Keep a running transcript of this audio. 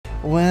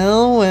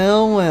Well,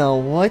 well,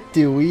 well, what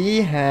do we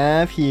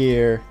have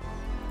here?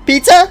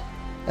 Pizza?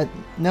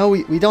 No,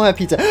 we don't have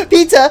pizza.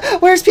 Pizza!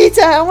 Where's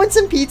pizza? I want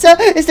some pizza.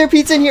 Is there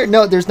pizza in here?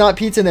 No, there's not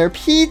pizza in there.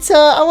 Pizza!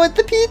 I want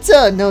the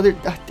pizza! No, there...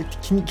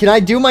 Can I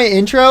do my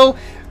intro?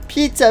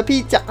 Pizza,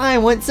 pizza, I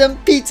want some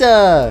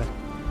pizza!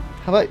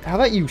 How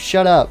about you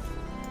shut up?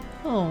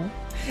 Oh.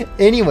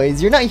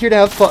 Anyways, you're not here to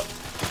have fun.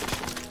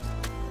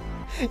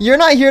 You're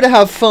not here to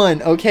have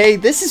fun, okay?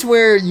 This is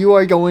where you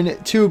are going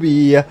to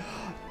be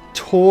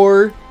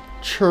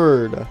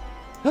tortured.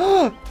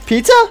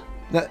 Pizza?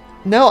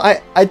 No,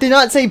 I did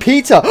not say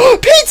pizza.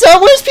 Pizza!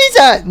 Where's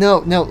pizza?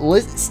 No,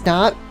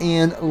 stop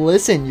and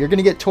listen. You're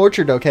gonna get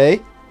tortured,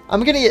 okay?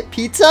 I'm gonna get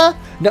pizza?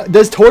 No,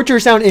 does torture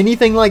sound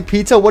anything like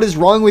pizza? What is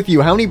wrong with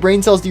you? How many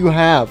brain cells do you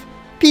have?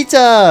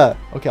 Pizza!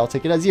 Okay, I'll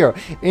take it as 0.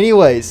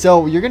 Anyway,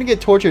 so you're gonna get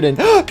tortured in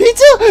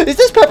pizza? Is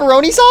this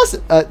pepperoni sauce?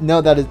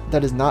 No, that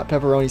is not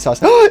pepperoni sauce.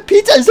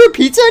 Pizza? Is there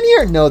pizza in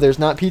here? No, there's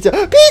not pizza.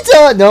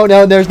 Pizza! No,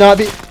 there's not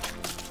pizza.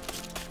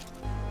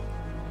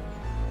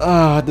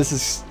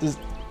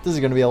 This is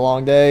gonna be a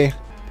long day.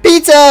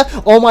 Pizza!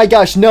 Oh my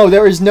gosh, no,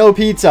 there is no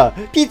pizza.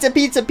 Pizza,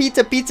 pizza,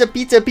 pizza, pizza,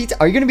 pizza, pizza.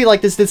 Are you gonna be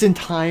like this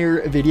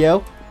entire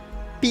video?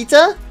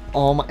 Pizza?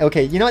 Oh my,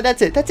 okay, you know what,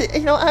 that's it.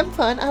 You know, I'm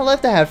fun. I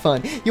love to have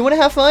fun. You wanna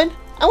have fun?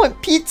 I want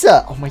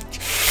pizza. Oh my.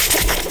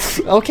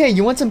 Okay,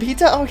 you want some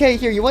pizza? Okay,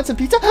 here, you want some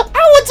pizza? I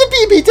want some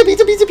pizza.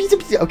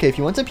 Okay, if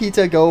you want some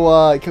pizza,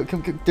 go,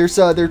 there's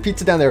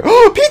pizza down there.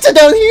 Oh, pizza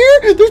down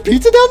here? There's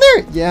pizza down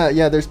there?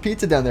 Yeah, there's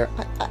pizza down there.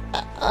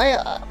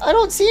 I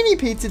don't see any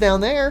pizza down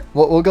there.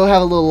 We'll go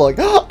have a little look.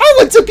 I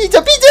want some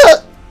pizza.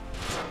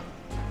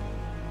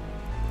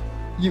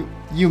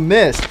 You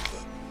missed.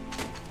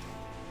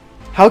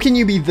 How can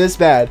you be this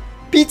bad?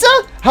 Pizza?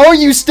 How are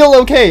you still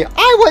okay?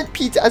 I want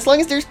pizza. As long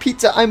as there's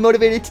pizza, I'm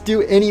motivated to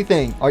do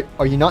anything.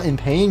 Are you not in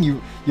pain?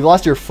 You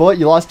lost your foot?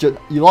 You lost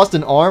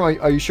an arm?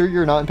 Are you sure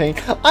you're not in pain?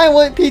 I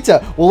want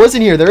pizza. Well, listen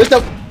here. There is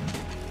no...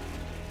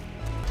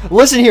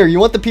 Listen here, you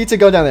want the pizza?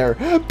 Go down there.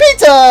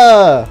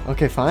 Pizza!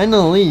 Okay,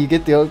 finally, you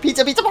get the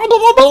pizza. Pizza!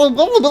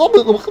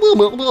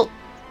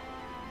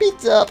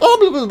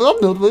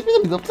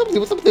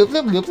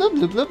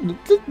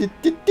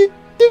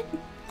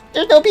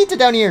 There's no pizza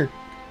down here.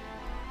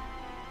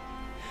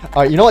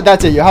 Alright, you know what?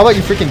 That's it. How about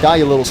you freaking die,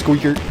 you little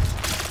squeaker?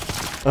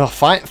 Oh,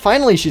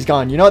 finally she's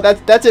gone. You know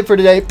what? That's it for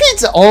today.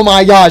 Pizza! Oh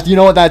my gosh! You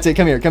know what? That's it.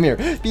 Come here.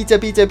 Pizza.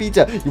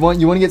 You want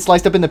to get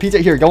sliced up in the pizza?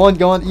 Here, go on.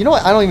 You know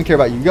what? I don't even care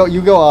about you.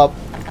 You go up.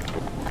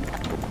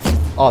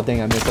 Oh,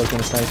 dang, I missed. I was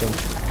going to snipe him.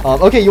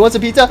 Okay, you want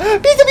some pizza?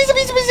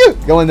 Pizza!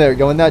 Go in there.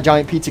 Go in that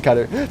giant pizza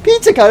cutter.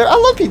 Pizza cutter? I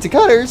love pizza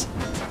cutters.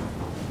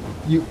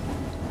 You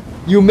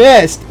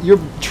missed. You're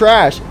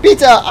trash.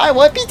 Pizza! I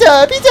want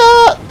pizza!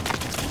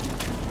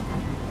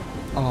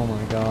 Oh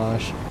my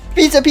gosh.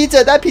 Pizza!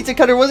 That pizza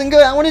cutter wasn't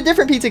good. I want a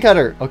different pizza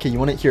cutter. Okay, you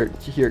want it here.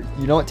 You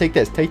know what? Take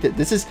this.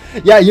 This is...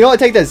 Yeah, you know what?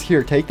 Take this.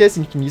 Here, take this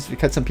and you can use it to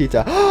cut some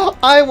pizza.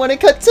 I want to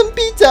cut some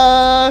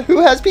pizza. Who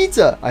has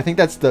pizza? I think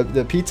that's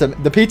the pizza.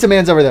 The pizza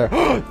man's over there.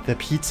 The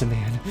pizza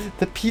man.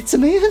 The pizza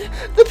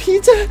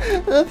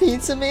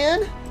man.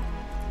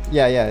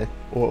 Yeah.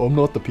 Oh, I'm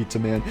not the pizza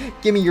man.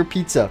 Give me your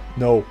pizza.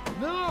 No.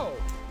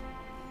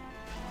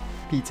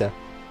 Pizza.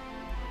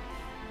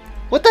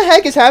 What the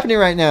heck is happening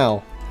right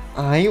now?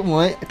 I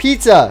want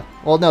pizza.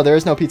 Well, no, there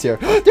is no pizza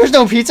here. There's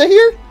no pizza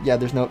here? Yeah,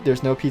 there's no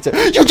pizza.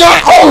 You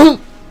die! Oh!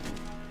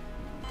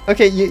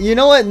 Okay, you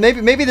know what?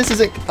 Maybe this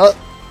isn't.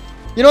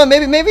 You know what?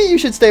 Maybe you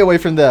should stay away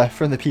from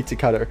the pizza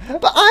cutter.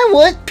 But I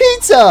want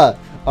pizza.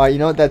 All right, you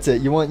know what? That's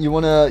it. You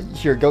wanna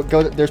here? Go.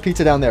 There's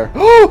pizza down there.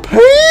 Oh,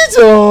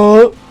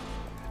 pizza!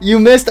 You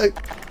missed.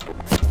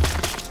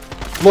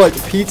 Look,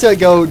 pizza.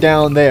 Go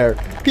down there.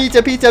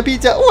 Pizza.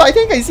 Oh, I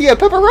think I see a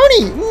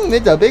pepperoni.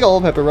 It's a big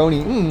old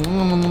pepperoni.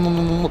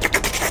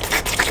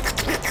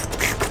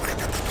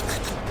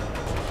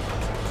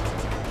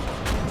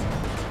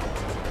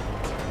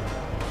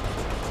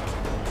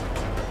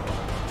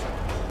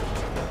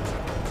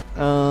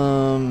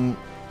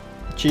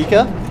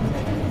 Chica?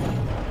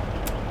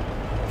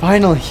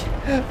 Finally,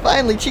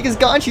 Chica's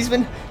gone. She's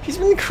been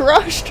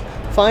crushed.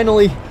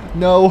 Finally,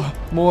 no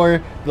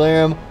more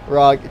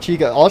Glamrock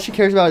Chica. All she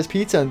cares about is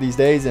pizza these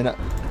days, and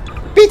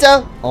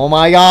pizza. Oh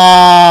my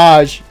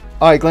gosh!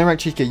 All right, Glamrock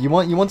Chica, you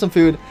want some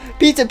food?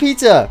 Pizza.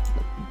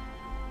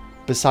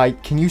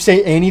 Can you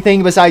say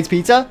anything besides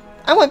pizza?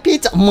 I want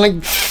pizza. Oh my.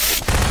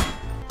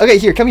 Okay,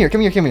 here, come here.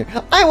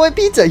 I want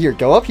pizza. Here,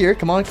 go up here.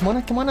 Come on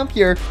up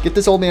here. Get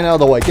this old man out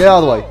of the way. Get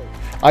out of the way.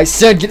 I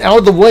said get out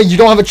of the way. You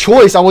don't have a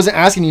choice. I wasn't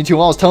asking you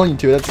to. I was telling you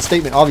to. That's a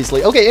statement,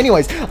 obviously. Okay,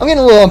 anyways, I'm getting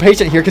a little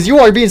impatient here because you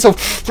are being so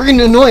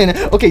freaking annoying.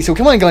 Okay, so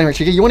come on, Glamrock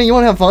Chica. You want to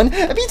have fun?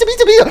 Pizza.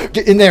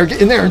 Get in there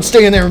and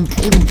stay in there.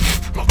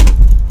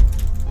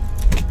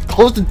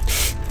 Close the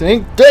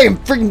thing. Damn,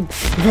 freaking.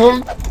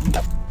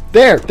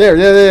 There.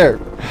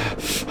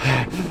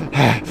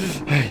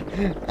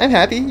 I'm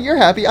happy. You're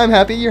happy. I'm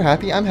happy. You're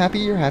happy. I'm happy.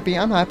 You're happy.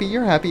 I'm happy.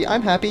 You're happy.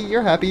 I'm happy.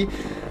 You're happy.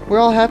 We're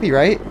all happy,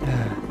 right?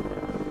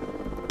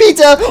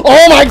 Pizza!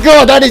 Oh my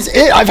god, that is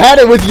it! I've had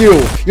it with you!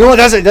 You know what,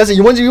 that's it.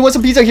 You want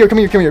some pizza? Here, come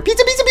here.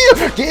 Pizza!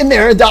 Get in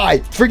there and die.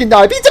 Freaking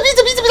die. Pizza,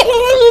 pizza, pizza, pizza.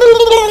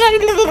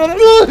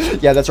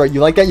 Yeah, that's right. You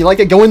like that? You like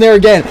it? Go in there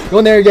again. Go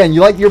in there again.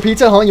 You like your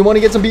pizza, huh? You want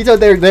to get some pizza?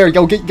 There.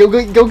 Go get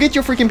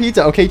your freaking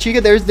pizza. Okay,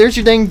 Chica, there's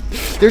your dang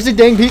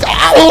pizza.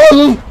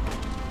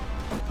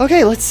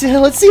 Okay, let's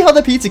see how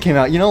the pizza came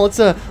out. You know, let's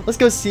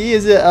go see.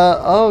 Is it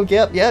oh,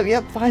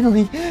 yep,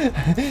 finally.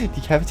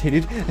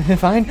 Decapitated.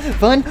 Fun.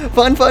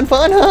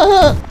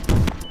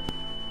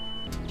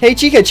 Hey,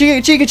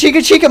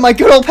 Chica, my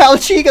good old pal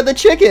Chica the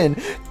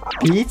chicken.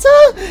 Pizza?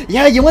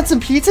 Yeah, you want some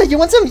pizza? You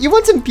want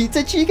some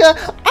pizza, Chica?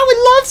 I would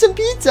love some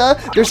pizza.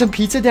 There's some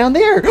pizza down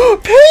there.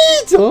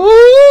 Pizza!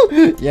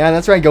 Yeah,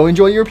 that's right. Go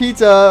enjoy your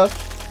pizza.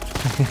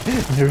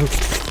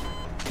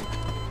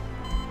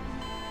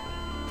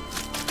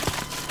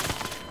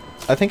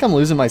 I think I'm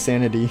losing my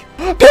sanity.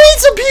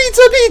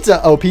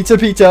 Pizza! Oh, pizza!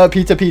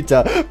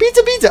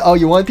 Oh,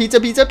 you want pizza?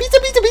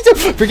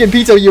 Freaking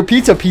pizza, your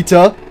pizza!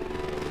 Pizza?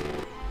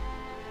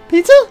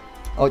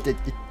 Oh, it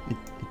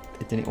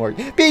didn't work.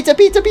 Pizza!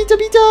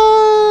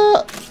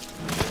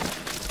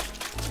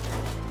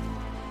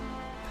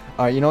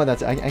 Alright, you know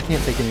what? I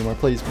can't take anymore.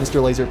 Please,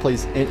 Mr. Laser,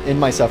 please, end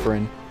my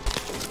suffering.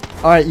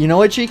 Alright, you know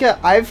what, Chica?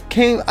 I've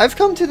come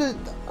to the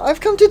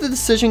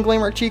decision,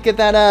 Glamrock Chica,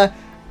 that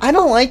I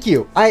don't like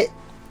you. I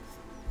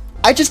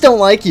just don't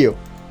like you.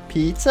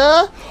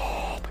 Pizza?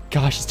 Oh my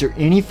gosh, is there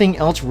anything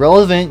else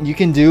relevant you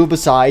can do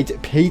besides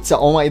pizza?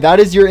 Oh my, that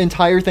is your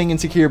entire thing in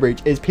Secure Breach,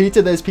 is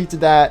pizza this, pizza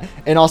that,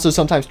 and also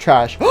sometimes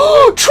trash.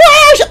 Oh,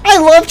 trash! I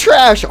love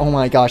trash! Oh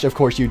my gosh, of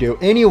course you do.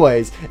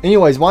 Anyways,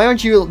 why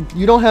aren't you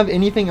don't have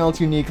anything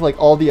else unique like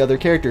all the other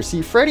characters?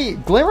 See,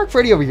 Glamrock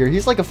Freddy over here,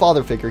 he's like a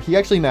father figure. He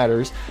actually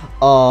matters.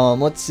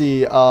 Let's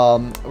see,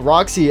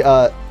 Roxy,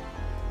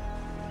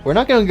 we're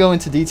not going to go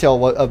into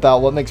detail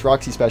about what makes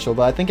Roxy special,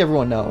 but I think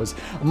everyone knows.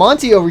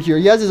 Monty over here,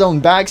 he has his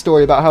own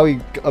backstory about how he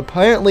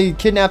apparently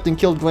kidnapped and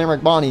killed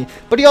Glamrock Bonnie,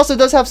 but he also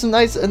does have a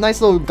nice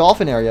little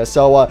golfing area.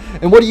 So,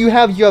 and what do you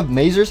have? You have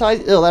Mazer Size?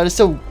 Ew, that is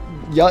so...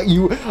 Yeah,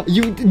 do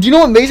you know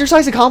what Mazer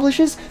Size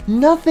accomplishes?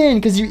 Nothing,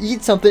 because you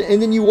eat something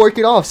and then you work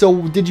it off.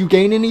 So, did you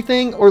gain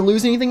anything or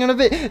lose anything out of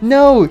it?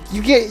 No,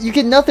 you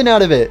get nothing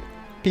out of it.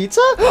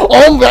 Pizza?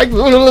 Oh my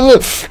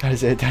god! That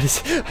is it. I'm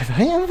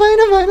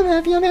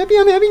happy,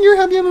 you're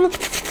happy,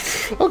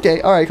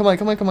 okay, alright, come on,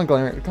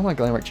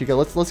 Glamrock Chica.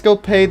 Let's go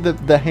pay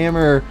the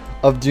hammer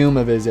of doom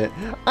a visit.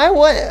 I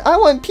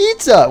want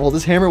pizza! Well,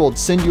 this hammer will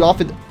send you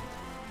off.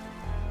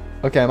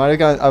 Okay, I might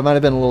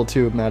have been a little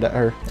too mad at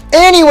her.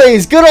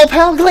 Anyways, good old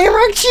pal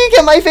Glamrock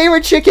Chica, my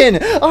favorite chicken!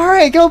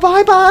 Alright, go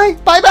bye-bye!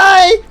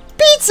 Bye-bye!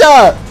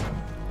 Pizza!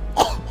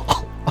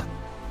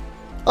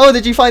 Oh,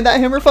 did you find that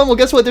hammer fun? Well,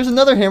 guess what? There's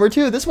another hammer,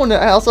 too. This one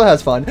also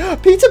has fun.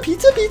 Pizza!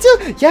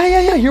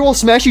 Yeah. Here, we'll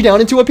smash you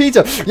down into a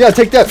pizza. Yeah,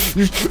 take that.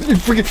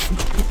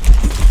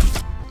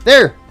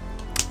 There.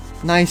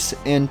 Nice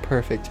and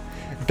perfect.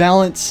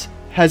 Balance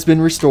has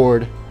been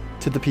restored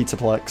to the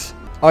Pizzaplex.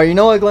 Alright, you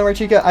know what, Glamrock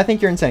Chica? I think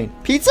you're insane.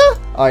 Pizza?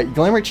 Alright,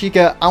 Glamrock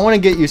Chica, I want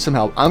to get you some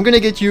help. I'm going to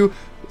get you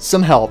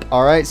some help,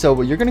 alright?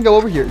 So you're gonna go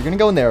over here. You're gonna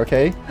go in there,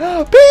 okay?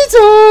 Pizza!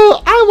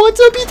 I want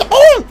some pizza!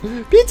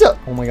 Oh! Pizza!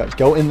 Oh my gosh,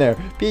 go in there.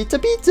 Pizza!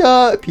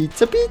 Oh!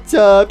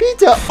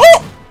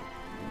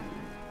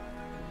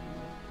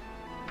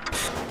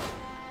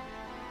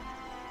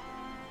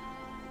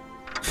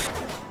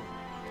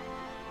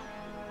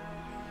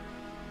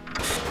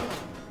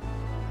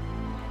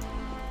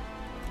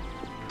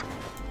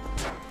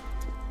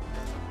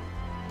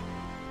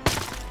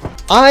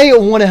 I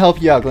want to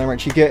help you out, Glamrock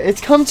Chica.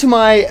 It's come to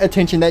my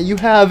attention that you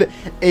have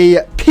a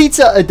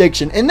pizza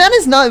addiction, and that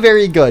is not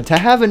very good to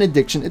have an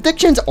addiction.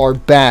 Addictions are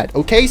bad,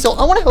 okay? So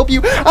I want to help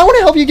you. I want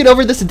to help you get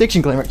over this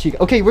addiction, Glamrock Chica.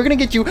 Okay, we're going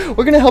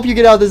to help you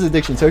get out of this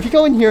addiction. So if you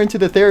go in here into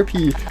the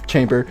therapy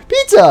chamber,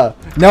 pizza.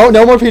 No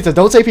more pizza.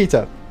 Don't say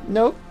pizza.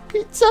 No.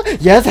 Pizza?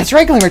 Yeah, that's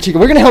right, Glamrock Chica.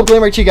 We're gonna help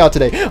Glamrock Chica out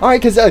today.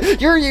 Alright, because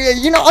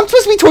you know, I'm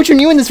supposed to be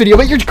torturing you in this video,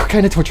 but you're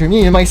kind of torturing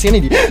me in my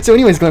sanity. So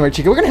anyways, Glamrock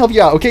Chica, we're gonna help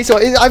you out, okay? So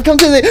I've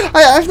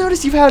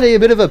noticed you've had a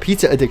bit of a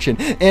pizza addiction,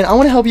 and I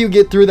want to help you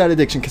get through that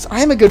addiction, because I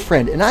am a good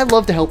friend, and I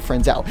love to help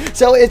friends out.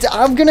 So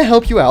I'm gonna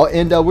help you out,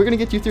 and we're gonna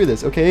get you through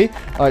this, okay?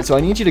 Alright, so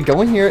I need you to go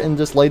in here and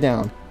just lay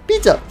down.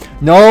 Pizza!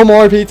 No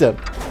more pizza.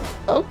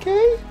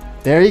 Okay.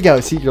 There you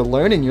go. See, you're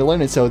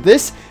learning. So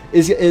this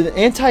is an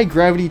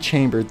anti-gravity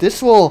chamber.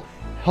 This will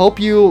help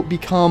you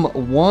become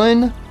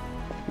one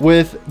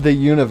with the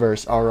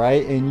universe,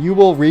 alright? And you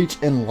will reach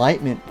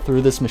enlightenment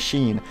through this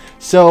machine.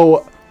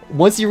 So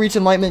once you reach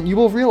enlightenment, you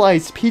will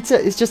realize pizza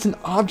is just an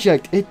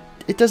object. It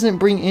doesn't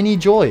bring any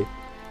joy.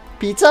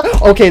 Pizza?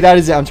 Okay, that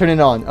is it. I'm turning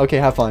it on. Okay,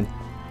 have fun.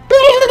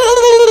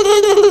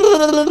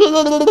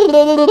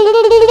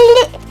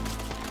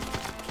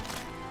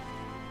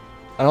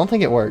 I don't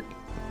think it worked.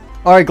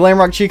 Alright,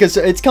 Glamrock Chica, so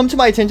it's come to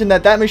my attention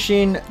that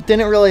machine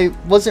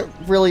wasn't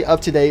really up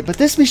to date, but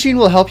this machine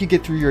will help you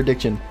get through your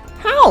addiction.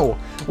 How?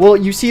 Well,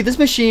 you see, this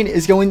machine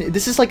is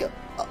this is like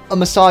a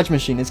massage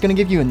machine. It's going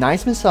to give you a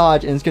nice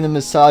massage, and it's going to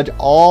massage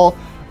all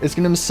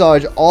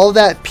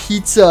that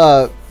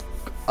pizza,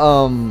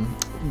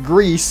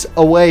 grease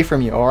away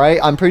from you, alright?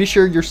 I'm pretty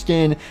sure your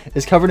skin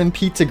is covered in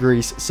pizza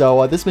grease,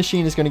 so this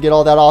machine is going to get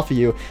all that off of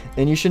you,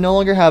 and you should no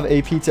longer have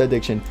a pizza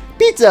addiction.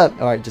 Pizza!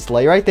 Alright, just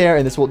lay right there,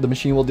 and the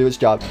machine will do its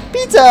job.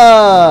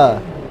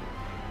 Pizza!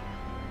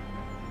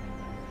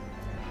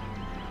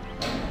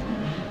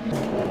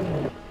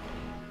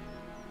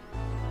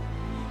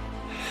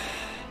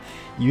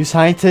 You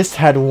scientists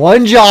had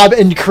one job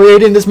in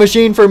creating this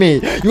machine for me.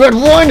 You had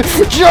one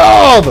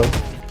job!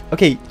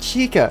 Okay,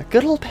 Chica,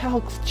 good old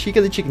pal Chica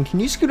the chicken. Can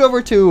you scoot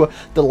over to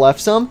the left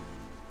some?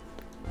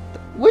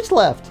 Which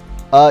left?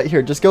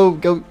 Here, just go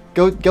to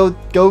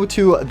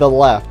the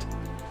left.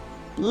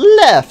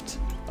 Left!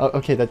 Oh,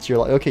 okay, that's your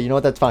left. Okay, you know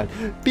what? That's fine.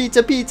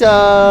 Pizza,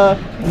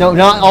 pizza! No,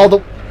 not all the...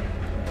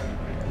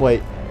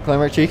 Wait,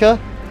 Glamrock Chica?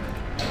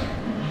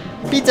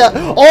 Pizza!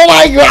 Oh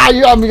my god!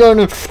 I'm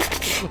going to...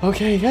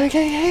 Okay,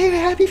 hey,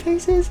 happy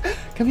faces.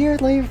 Come here,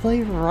 lay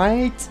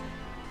right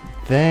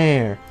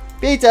there.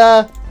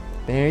 Pizza!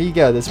 There you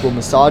go. This will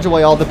massage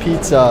away all the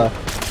pizza.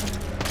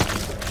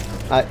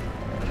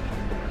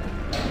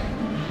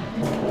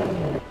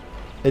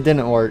 It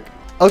didn't work.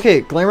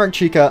 Okay, Glamrock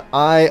Chica,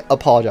 I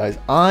apologize.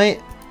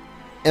 I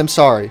am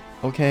sorry.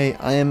 Okay,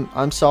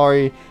 I'm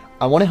sorry.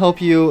 I want to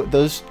help you.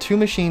 Those two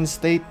machines,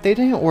 they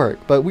didn't work,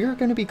 but we are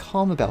going to be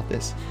calm about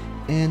this,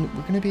 and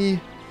we're going to be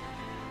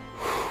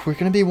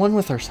one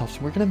with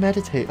ourselves. We're going to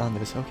meditate on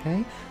this,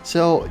 okay?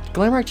 So,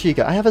 Glamrock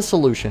Chica, I have a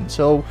solution.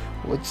 So,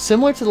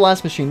 similar to the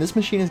last machine, this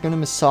machine is going to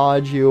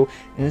massage you,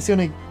 and it's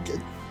going to...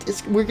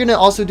 we're going to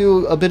also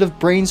do a bit of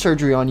brain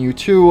surgery on you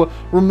to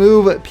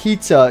remove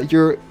pizza.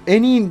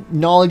 Any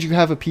knowledge you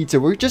have of pizza,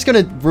 we're just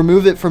going to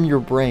remove it from your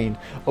brain,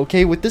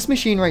 okay? With this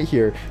machine right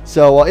here.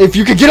 So, if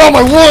you could get out of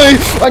my way,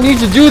 I need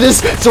to do this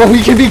so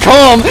we can be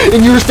calm,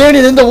 and you're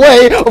standing in the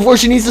way of where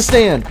she needs to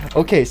stand.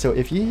 Okay, so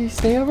if you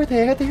stay over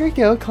there, there you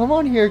go. Come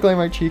on here,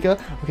 Glamrock Chica.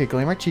 Okay,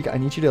 Glamrock Chica, I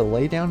need you to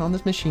lay down on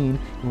this machine,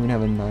 and we're going to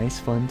have a nice,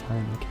 fun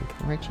time. Okay,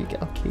 Glamrock Chica.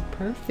 Okay,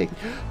 perfect.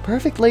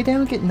 Perfect. Lay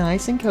down, get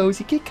nice and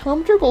cozy, get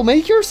comfortable,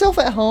 make yourself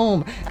at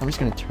home. I'm just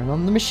going to turn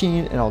on the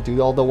machine, and I'll do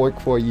all the work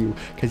for you,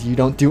 because you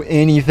don't do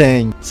anything.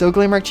 So,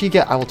 Glamrock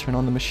Chica, I will turn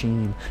on the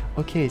machine.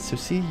 Okay, so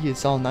see,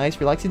 it's all nice,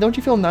 relaxing. Don't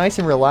you feel nice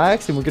and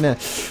relaxed? And we're gonna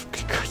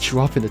cut you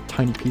up into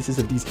tiny pieces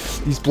of these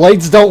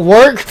blades don't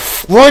work.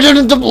 Why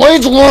didn't the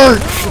blades work?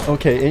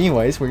 Okay,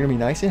 anyways, we're gonna be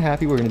nice and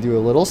happy. We're gonna do a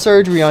little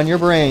surgery on your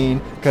brain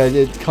because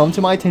it's come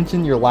to my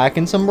attention you're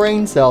lacking some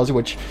brain cells,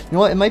 which, you know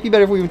what, it might be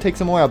better if we even take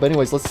some more out. But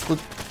anyways, let's...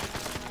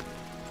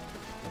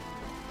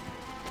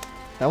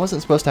 That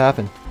wasn't supposed to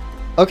happen.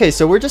 Okay,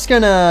 so we're just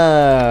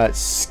gonna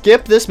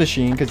skip this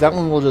machine because that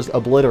one will just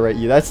obliterate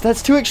you.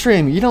 That's too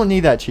extreme. You don't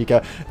need that,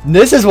 Chica.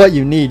 This is what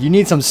you need. You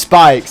need some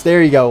spikes.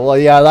 There you go. Well,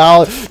 yeah,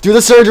 I'll do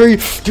the surgery,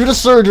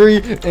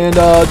 and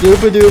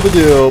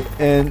doop-a-doop-a-doop,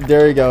 and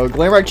there you go.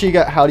 Glamrock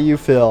Chica, how do you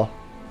feel?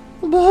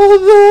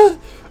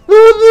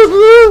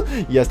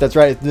 Yes, that's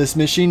right. If this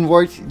machine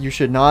worked, you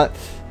shouldn't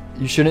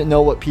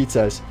know what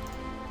pizza is.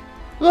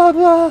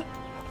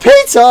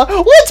 Pizza?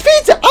 What's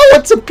pizza? I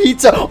want some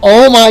pizza.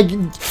 Oh my...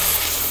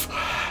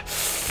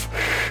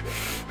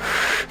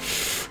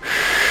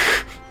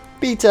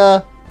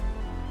 Pizza!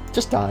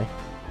 Just die.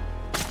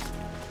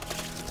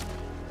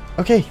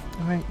 Okay,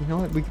 alright, you know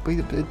what?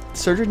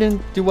 Surgery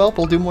didn't do well,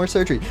 we'll do more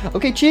surgery.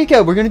 Okay,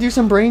 Chica, we're gonna do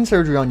some brain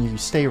surgery on you.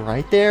 Stay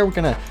right there. We're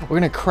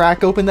gonna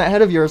crack open that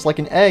head of yours like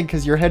an egg,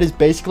 because your head is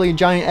basically a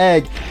giant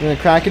egg. We're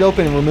gonna crack it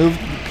open and remove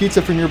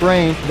pizza from your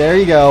brain. There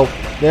you go.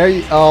 There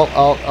you...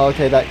 Oh,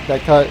 okay,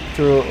 that cut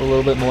through a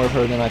little bit more of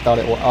her than I thought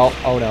it would.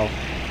 Oh no.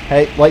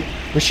 Hey, like,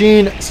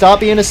 machine, stop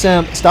being a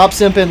simp. Stop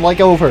simping, let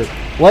go of her.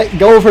 Let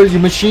go of her, you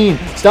machine.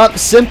 Stop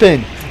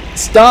simping.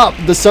 Stop.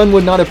 The sun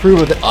would not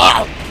approve of it.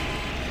 Ah!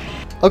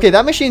 Okay,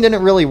 that machine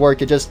didn't really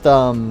work. It just,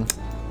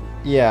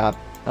 yeah.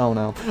 Oh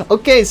no.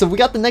 Okay, so we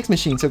got the next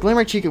machine. So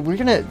Glamrock Chica, we're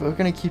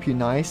gonna keep you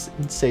nice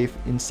and safe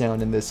and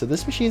sound in this. So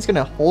this machine's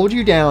gonna hold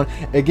you down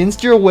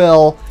against your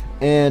will,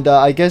 and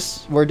I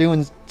guess we're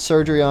doing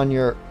surgery on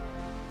your...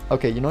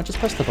 Okay, you know what? Just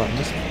press the button.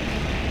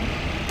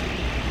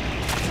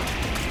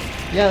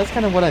 Yeah, that's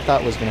kind of what I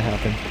thought was gonna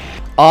happen.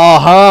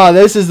 Aha,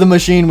 this is the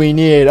machine we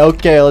need.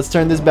 Okay, let's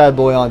turn this bad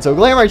boy on. So,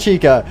 Glamrock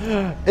Chica,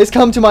 it's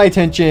come to my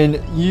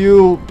attention.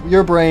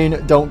 Your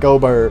brain don't go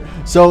burr.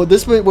 So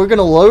we're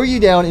gonna lower you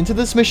down into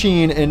this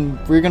machine, and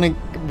we're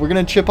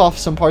gonna chip off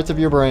some parts of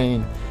your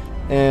brain,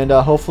 and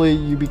hopefully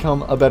you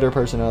become a better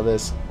person out of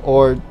this,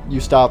 or you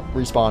stop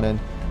respawning.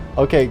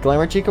 Okay,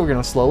 Glamrock Chica, we're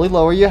gonna slowly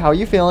lower you. How are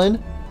you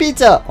feeling?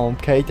 Pizza.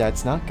 Okay,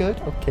 that's not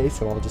good. Okay,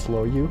 so I'll just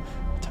lower you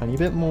a tiny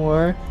bit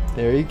more.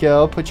 There you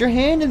go. Put your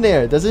hand in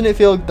there. Doesn't it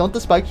feel... Don't the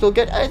spikes feel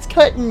good? It's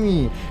cutting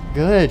me.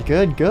 Good,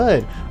 good,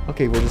 good.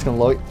 Okay, we're just going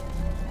to lower...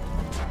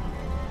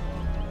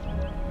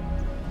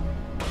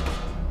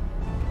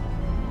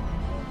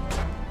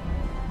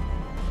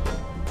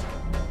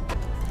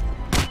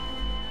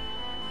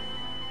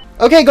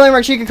 Okay,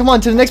 Glamrock Chica, come on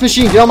to the next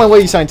machine. Get on my way,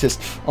 you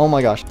scientist. Oh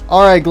my gosh.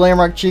 Alright,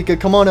 Glamrock Chica,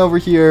 come on over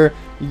here.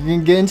 You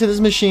can get into this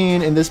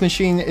machine, and this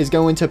machine is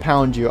going to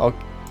pound you. Okay.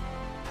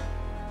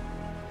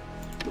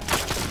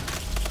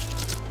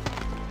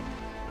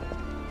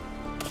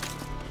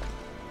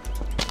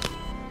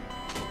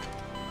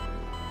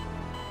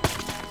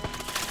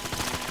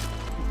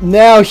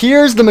 Now,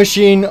 here's the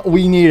machine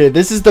we needed.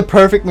 This is the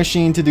perfect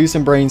machine to do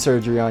some brain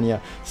surgery on you.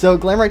 So,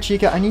 Glamrock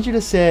Chica, I need you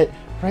to sit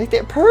right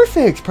there.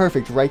 Perfect,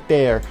 perfect, right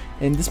there.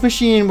 In this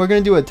machine, we're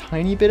going to do a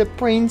tiny bit of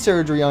brain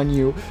surgery on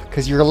you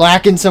because you're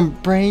lacking some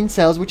brain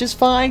cells, which is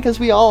fine because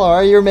we all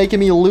are. You're making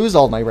me lose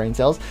all my brain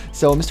cells.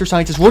 So, Mr.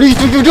 Scientist, what do you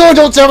think you're doing?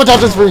 Don't sabotage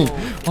this for me.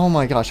 Oh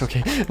my gosh,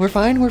 okay. We're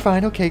fine, we're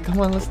fine. Okay,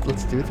 come on, let's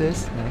do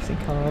this. Nice and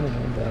calm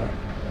and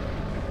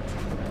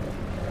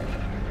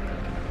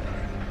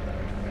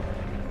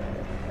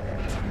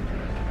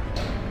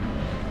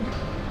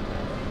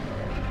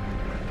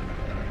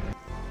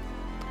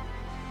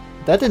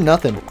that did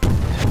nothing.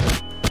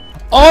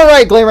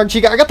 Alright, Glamrock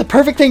Chica, I got the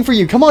perfect thing for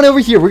you. Come on over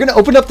here. We're gonna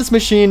open up this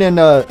machine and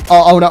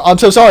oh no, I'm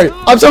so sorry.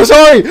 I'm so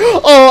sorry.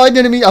 Oh, I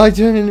didn't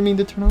mean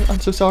to turn on. I'm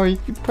so sorry.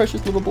 You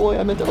precious little boy.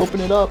 I meant to open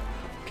it up.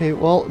 Okay,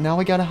 well, now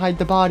we gotta hide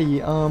the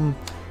body. Oh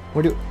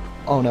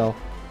no.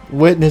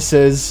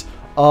 Witnesses.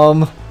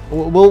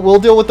 We'll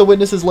deal with the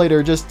witnesses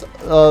later. Just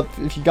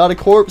if you got a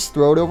corpse,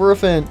 throw it over a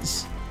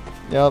fence.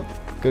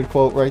 Yep, good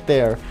quote right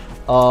there.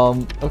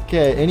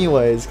 Okay,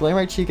 anyways,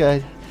 Glamrock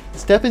Chica,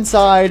 step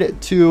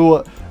inside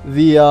to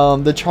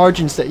the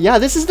charging station. Yeah,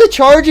 this is the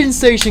charging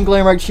station,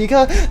 Glamrock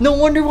Chica. No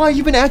wonder why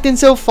you've been acting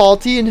so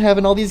faulty and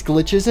having all these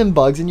glitches and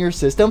bugs in your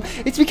system.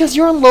 It's because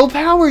you're on low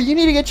power. You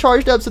need to get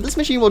charged up, so this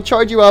machine will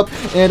charge you up.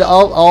 And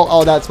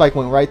oh, that spike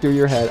went right through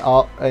your head.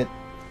 Are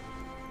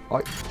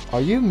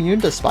you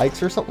immune to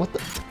spikes or something? What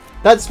the?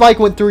 That spike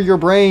went through your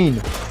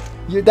brain.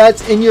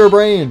 That's in your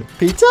brain.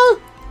 Pizza?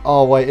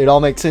 Oh, wait, it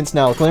all makes sense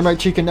now. Glamrock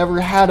Chica never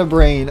had a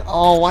brain.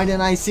 Oh, why didn't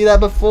I see that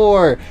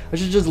before? I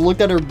should just looked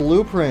at her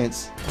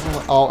blueprints.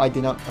 Oh, I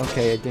did not.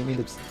 Okay, I didn't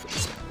mean to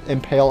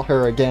impale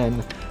her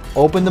again.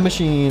 Open the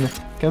machine.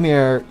 Come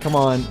here. Come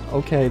on.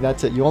 Okay,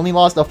 that's it. You only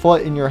lost a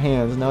foot in your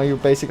hands. Now you're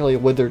basically a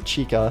withered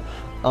Chica.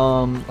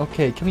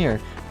 Okay, come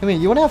here. Come here.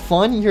 You want to have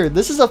fun? Here,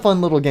 this is a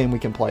fun little game we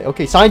can play.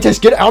 Okay,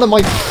 scientist, get out of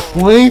my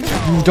way.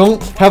 You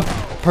don't have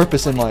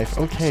purpose in life.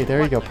 Okay,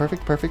 there you go.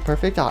 Perfect, perfect,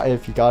 perfect.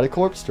 If you got a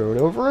corpse, throw it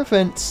over a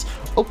fence.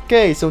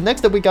 Okay, so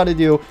next up we got to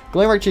do,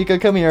 Glamrock Chica,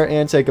 come here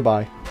and say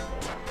goodbye.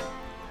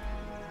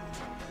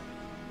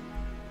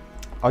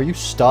 Are you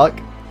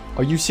stuck?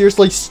 Are you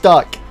seriously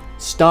stuck?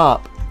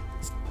 Stop.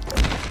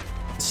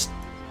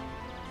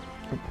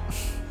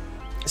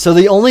 So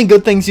the only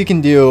good things you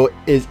can do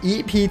is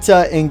eat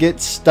pizza and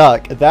get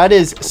stuck. That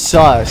is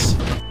sus.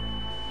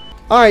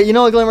 Alright, you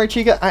know what, Glamrock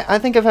Chica? I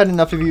think I've had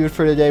enough of you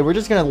for today. We're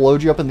just going to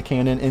load you up in the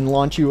cannon and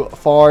launch you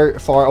far,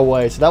 far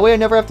away. So that way I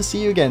never have to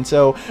see you again.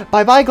 So,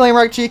 bye-bye,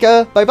 Glamrock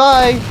Chica.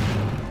 Bye-bye.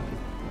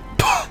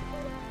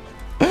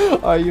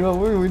 Alright, you know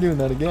what? We're doing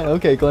that again.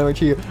 Okay, Glamrock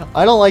Chica.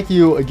 I don't like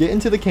you. Get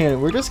into the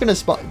cannon. We're just going to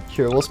spawn.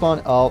 Here, we'll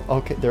spawn. Oh,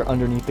 okay. They're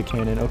underneath the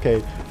cannon.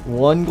 Okay.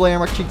 1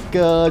 Glamrock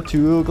Chica.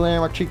 2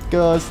 Glamrock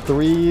Chicas.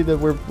 3 that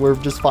we're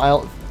just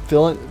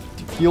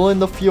fueling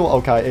the fuel.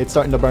 Okay, it's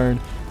starting to burn.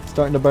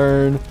 Starting to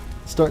burn.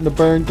 Starting to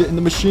burn. Get in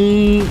the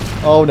machine.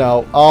 Oh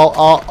no.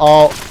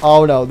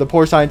 Oh no. The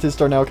poor scientists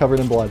are now covered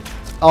in blood.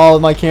 Oh,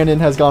 my cannon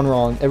has gone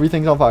wrong.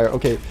 Everything's on fire.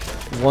 Okay.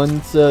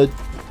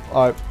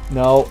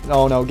 No.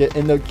 Oh no. Get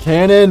in the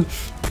cannon.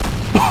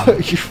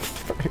 You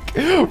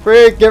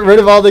frick. Get rid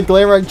of all the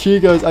Glamrock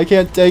Chicas. I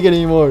can't take it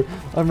anymore.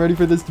 I'm ready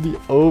for this to be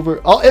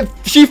over. Oh, if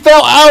she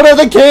fell out of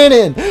the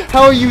cannon.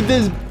 How are you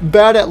this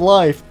bad at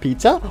life?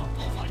 Pizza?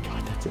 Oh my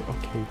god. That's it.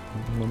 Okay.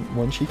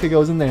 One Chica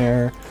goes in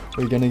there.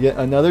 We're gonna get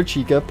another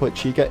Chica. Put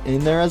Chica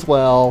in there as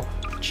well.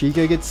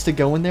 Chica gets to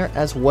go in there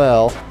as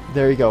well.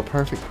 There you go.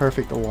 Perfect,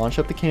 perfect. Launch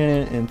up the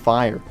cannon and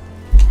fire.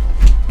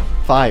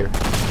 Fire.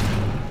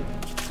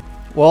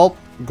 Well,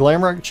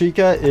 Glamrock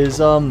Chica is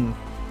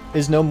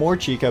no more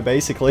Chica,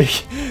 basically.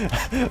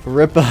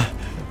 Rip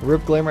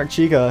Glamrock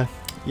Chica.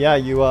 Yeah,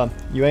 you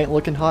ain't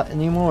looking hot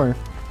anymore.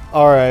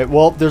 Alright,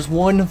 well, there's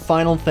one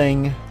final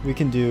thing we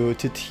can do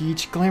to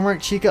teach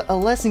Glamrock Chica a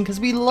lesson,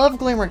 because we love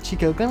Glamrock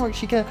Chica. Glamrock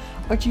Chica,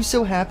 aren't you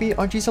so happy?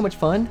 Aren't you so much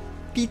fun?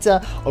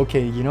 Pizza.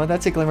 Okay, you know what?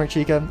 That's it, Glamrock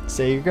Chica.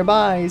 Say your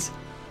goodbyes.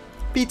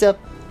 Pizza.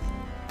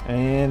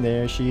 And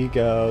there she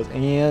goes.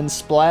 And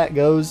splat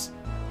goes.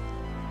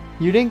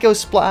 You didn't go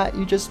splat,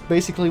 you just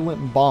basically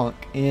went bonk.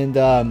 And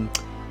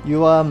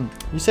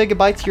you said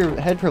goodbye to your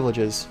head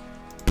privileges.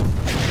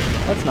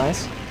 That's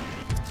nice.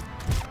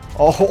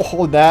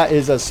 Oh, that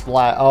is a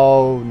splat.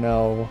 Oh,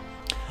 no.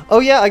 Oh,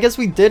 yeah, I guess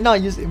we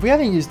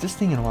haven't used this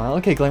thing in a while.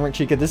 Okay, Glamrock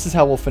Chica, this is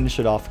how we'll finish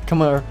it off. Come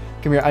here.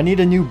 Come here. I need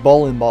a new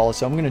bowling ball,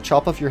 so I'm going to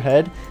chop off your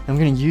head. And I'm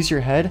going to use your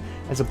head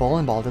as a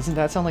bowling ball. Doesn't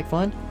that sound like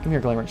fun? Come here,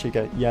 Glamrock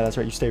Chica. Yeah, that's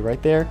right. You stay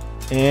right there.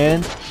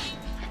 And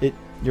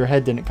your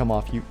head didn't come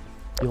off. You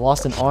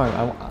lost an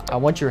arm. I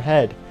want your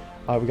head.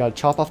 All right, we got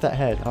to chop off that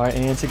head. All right,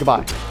 and say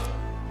goodbye.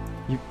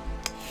 You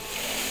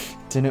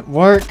didn't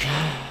work.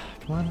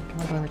 Come on,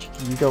 Glamrock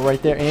Chica. You go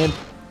right there, and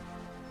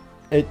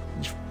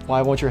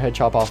why won't your head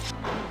chop off?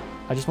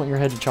 I just want your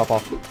head to chop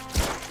off.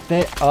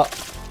 That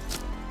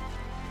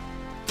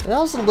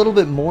was a little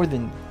bit more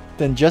than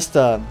just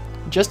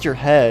your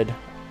head.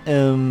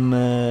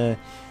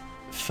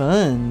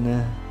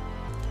 Fun.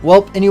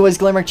 Well, anyways,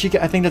 Glamrock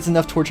Chica, I think that's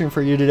enough torturing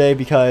for you today,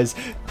 because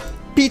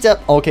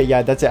Pizza. Okay,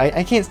 yeah, that's it.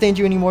 I can't stand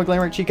you anymore,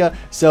 Glamrock Chica.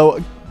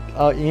 So,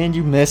 and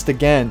you missed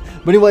again.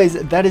 But anyways,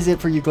 that is it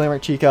for you,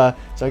 Glamrock Chica.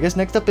 So I guess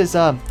next up is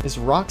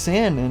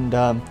Roxanne, and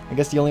I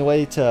guess the only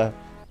way to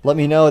let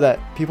me know that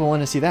people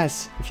want to see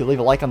this if you leave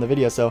a like on the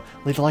video. So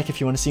leave a like if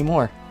you want to see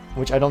more.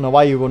 Which I don't know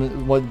why you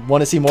would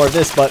want to see more of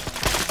this, but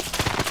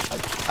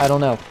I don't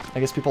know. I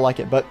guess people like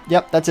it. But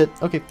yep, that's it.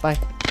 Okay, bye.